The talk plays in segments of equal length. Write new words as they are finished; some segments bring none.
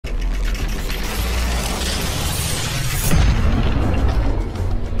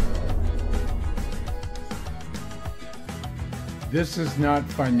This is not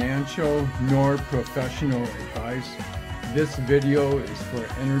financial nor professional advice. This video is for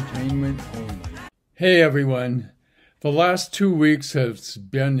entertainment only. Hey everyone, the last 2 weeks has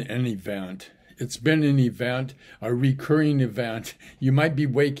been an event. It's been an event, a recurring event. You might be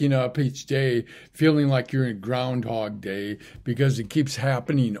waking up each day feeling like you're in Groundhog Day because it keeps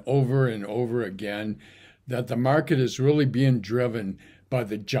happening over and over again, that the market is really being driven by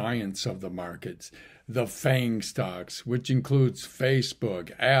the giants of the markets, the FANG stocks, which includes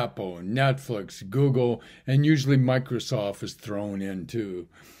Facebook, Apple, Netflix, Google, and usually Microsoft is thrown in too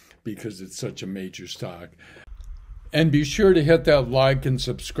because it's such a major stock. And be sure to hit that like and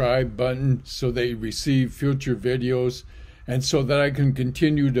subscribe button so that you receive future videos and so that I can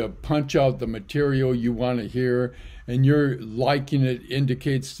continue to punch out the material you want to hear. And your liking it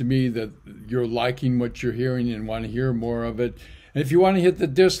indicates to me that you're liking what you're hearing and want to hear more of it. And if you want to hit the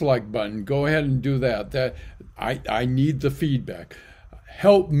dislike button, go ahead and do that. I need the feedback.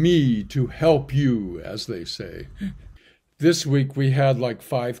 Help me to help you, as they say. This week we had like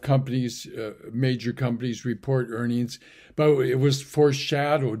 5 companies, major companies report earnings, but it was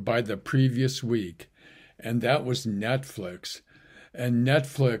foreshadowed by the previous week, and that was Netflix. And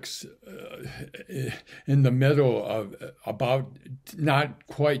Netflix, in the middle of about not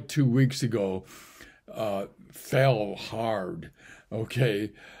quite 2 weeks ago, fell hard.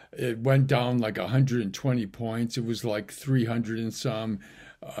 Okay, it went down like 120 points. It was like 300 and some,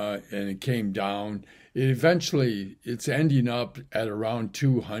 and it came down. It's ending up at around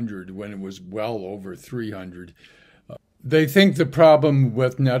 200 when it was well over 300. They think the problem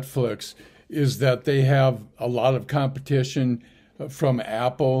with Netflix is that they have a lot of competition from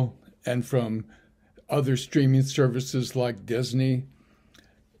Apple and from other streaming services like Disney,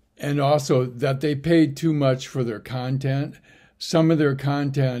 and also that they paid too much for their content. Some of their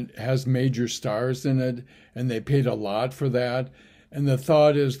content has major stars in it, and they paid a lot for that. And the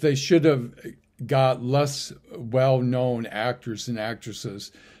thought is they should have got less well-known actors and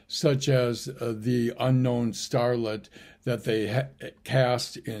actresses, such as the unknown starlet that they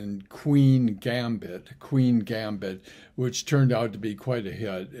cast in Queen Gambit, which turned out to be quite a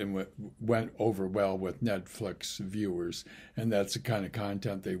hit and went over well with Netflix viewers. And that's the kind of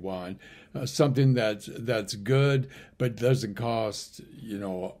content they want. Something that's good, but doesn't cost,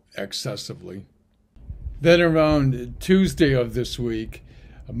 excessively. Then around Tuesday of this week,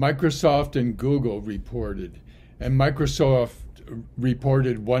 Microsoft and Google reported, and Microsoft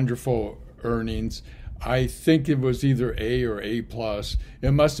reported wonderful earnings. I think it was either A or A plus.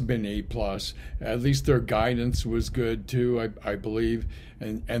 It must have been A plus. At least their guidance was good too, I believe,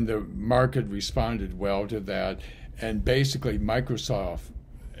 and the market responded well to that. And basically, Microsoft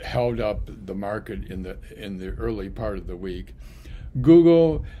held up the market in the early part of the week.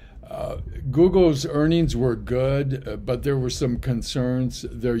 Google's earnings were good, but there were some concerns.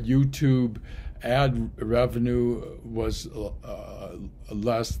 Their YouTube ad revenue was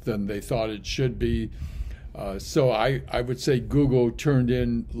less than they thought it should be. So I would say Google turned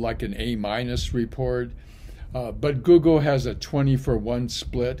in like an A minus report. But Google has a 20-for-1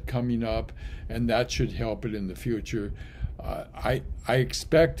 split coming up, and that should help it in the future. I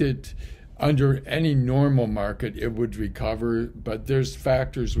expect it. Under any normal market, it would recover, but there's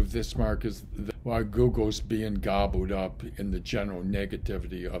factors with this market why Google's being gobbled up in the general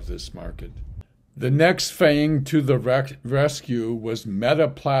negativity of this market. The next FANG to the rescue was Meta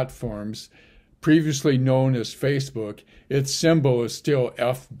Platforms, previously known as Facebook. Its symbol is still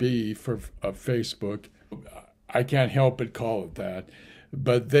FB for Facebook. I can't help but call it that.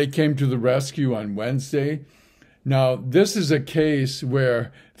 But they came to the rescue on Wednesday. Now, this is a case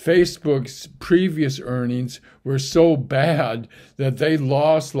where Facebook's previous earnings were so bad that they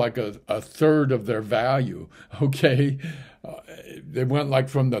lost like a third of their value, okay? They went like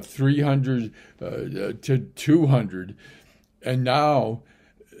from the 300 to 200. And now,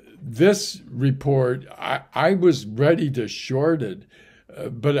 this report, I was ready to short it,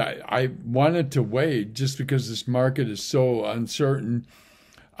 but I wanted to wait just because this market is so uncertain.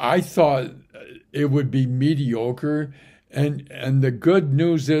 I thought it would be mediocre, and the good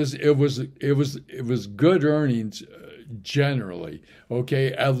news is it was good earnings generally.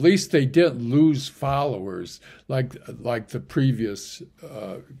 Okay, at least they didn't lose followers like the previous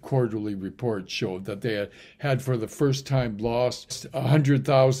quarterly report showed that they had for the first time lost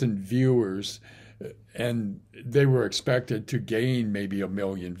 100,000 viewers, and they were expected to gain maybe 1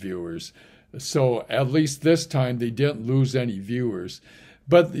 million viewers. So at least this time they didn't lose any viewers.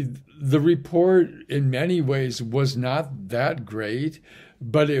 But the report, in many ways, was not that great.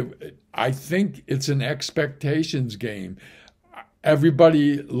 But I think it's an expectations game.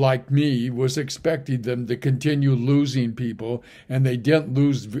 everybody like me was expecting them to continue losing people, and they didn't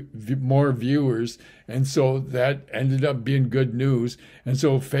lose more viewers. And so that ended up being good news. And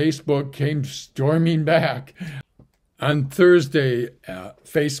so Facebook came storming back. On Thursday,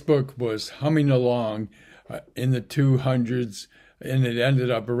 Facebook was humming along in the 200s, and it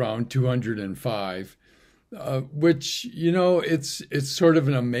ended up around 205. Which, you know, it's sort of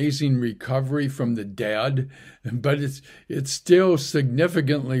an amazing recovery from the dead, but it's still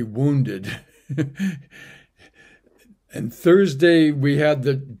significantly wounded. And Thursday we had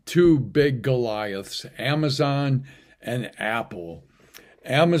the two big Goliaths, Amazon and Apple.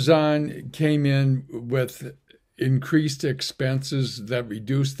 Amazon came in with increased expenses that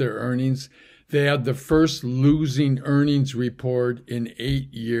reduced their earnings. They had the first losing earnings report in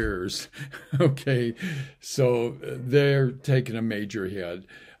 8 years. Okay, so they're taking a major hit.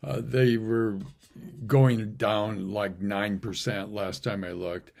 They were going down like 9% last time I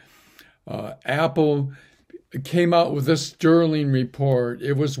looked. Apple came out with a sterling report.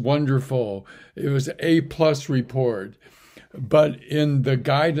 It was wonderful. It was an A+ report. But in the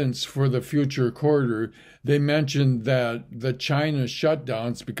guidance for the future quarter, they mentioned that the China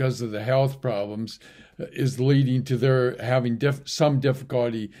shutdowns, because of the health problems, is leading to their having some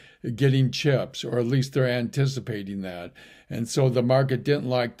difficulty getting chips, or at least they're anticipating that. And so the market didn't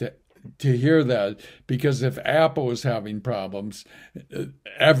like to hear that, because if Apple is having problems,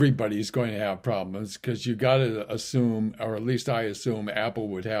 everybody's going to have problems, because you got to assume, or at least I assume, Apple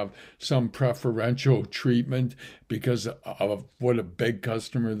would have some preferential treatment because of what a big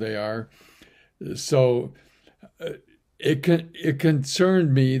customer they are. So it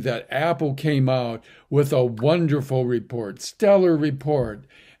concerned me that Apple came out with a wonderful report, stellar report,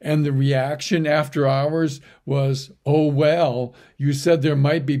 and the reaction after hours was, oh, well, you said there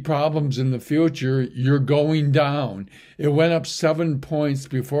might be problems in the future. You're going down. It went up 7 points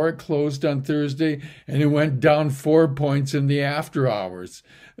before it closed on Thursday, and it went down 4 points in the after hours.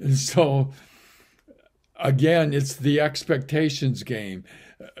 And so, again, it's the expectations game.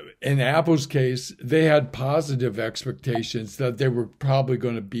 In Apple's case, they had positive expectations that they were probably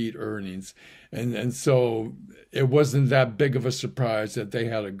going to beat earnings. And so it wasn't that big of a surprise that they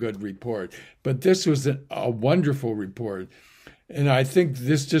had a good report. But this was a wonderful report. And I think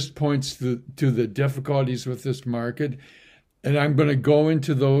this just points to the difficulties with this market. And I'm going to go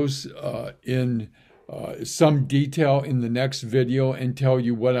into those in some detail in the next video and tell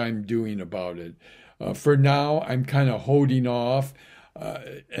you what I'm doing about it. For now, I'm kind of holding off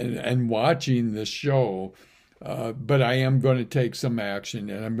and watching the show, but I am going to take some action,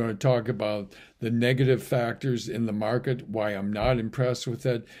 and I'm going to talk about the negative factors in the market, why I'm not impressed with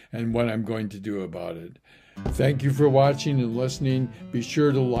it, and what I'm going to do about it. Thank you for watching and listening. Be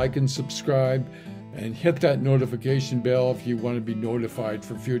sure to like and subscribe, and hit that notification bell if you want to be notified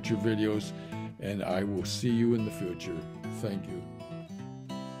for future videos, and I will see you in the future. Thank you.